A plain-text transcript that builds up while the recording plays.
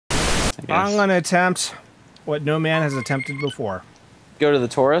I'm going to attempt what no man has attempted before. Go to the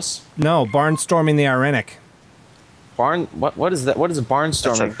Taurus? No, barnstorming the Irenic. What is that? What is a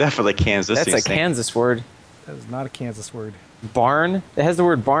barnstorming? That's definitely Kansas. That's a Kansas word. That is not a Kansas word. Barn? It has the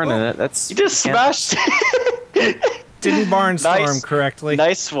word barn in it. That's You just smashed. Didn't barnstorm correctly.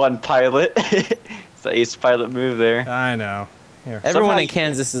 Nice one, pilot. It's the ace pilot move there. I know. Here. Everyone in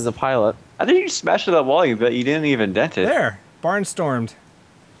Kansas is a pilot. I think you smashed it that wall, but you didn't even dent it. There, barnstormed.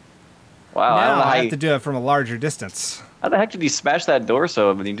 Wow, I don't know Now how I have you, to do it from a larger distance. how the heck did you smash that door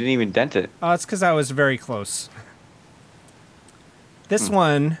so, but you didn't even dent it? Oh, it's because I was very close. This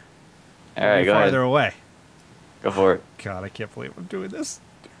one All right, will be go farther ahead. away. Go for it. God, I can't believe I'm doing this.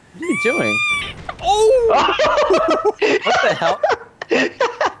 What are you doing? Oh! What the hell?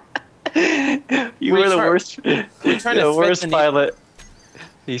 You were the worst. We're trying to the worst pilot.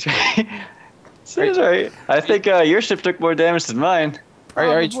 He's right. He's right. I think your ship took more damage than mine.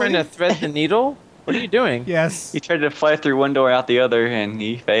 Are you trying to thread the needle? What are you doing? Yes. He tried to fly through one door out the other, and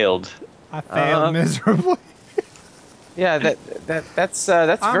he failed. I failed miserably. Yeah, that's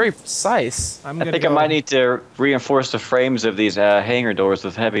very precise. I think I might need to reinforce the frames of these hangar doors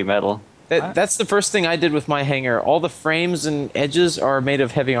with heavy metal. That's the first thing I did with my hangar. All the frames and edges are made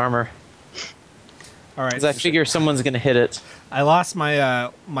of heavy armor. All right. Because I figure someone's going to hit it. I lost my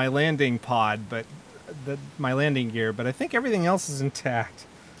my landing pod, but my landing gear, but I think everything else is intact.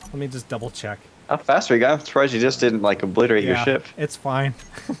 Let me just double check. How fast we got? I'm surprised you just didn't like obliterate your ship. It's fine.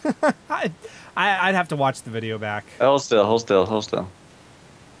 I'd have to watch the video back. Hold still, hold still, hold still.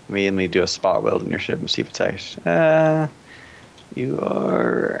 Let me do a spot weld in your ship and see if it's actually. You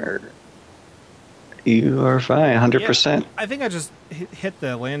are fine, 100%. Yeah, I think I just hit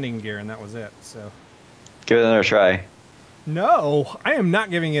the landing gear and that was it. So. Give it another try. No, I am not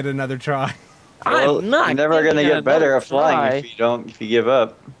giving it another try. Well, I'm not. You're never gonna get better at flying if you give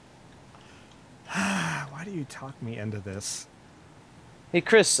up. Why do you talk me into this? Hey,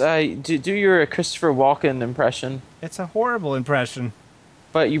 Chris, do your Christopher Walken impression. It's a horrible impression.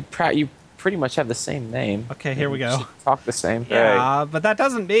 But you pretty much have the same name. Okay, here we go. You talk the same. Yeah, but that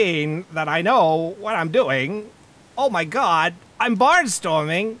doesn't mean that I know what I'm doing. Oh my God, I'm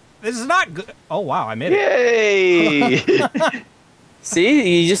barnstorming. This is not good. Oh wow, I made it. Yay!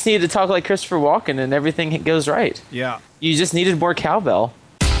 See, you just need to talk like Christopher Walken and everything goes right. Yeah. You just needed more cowbell.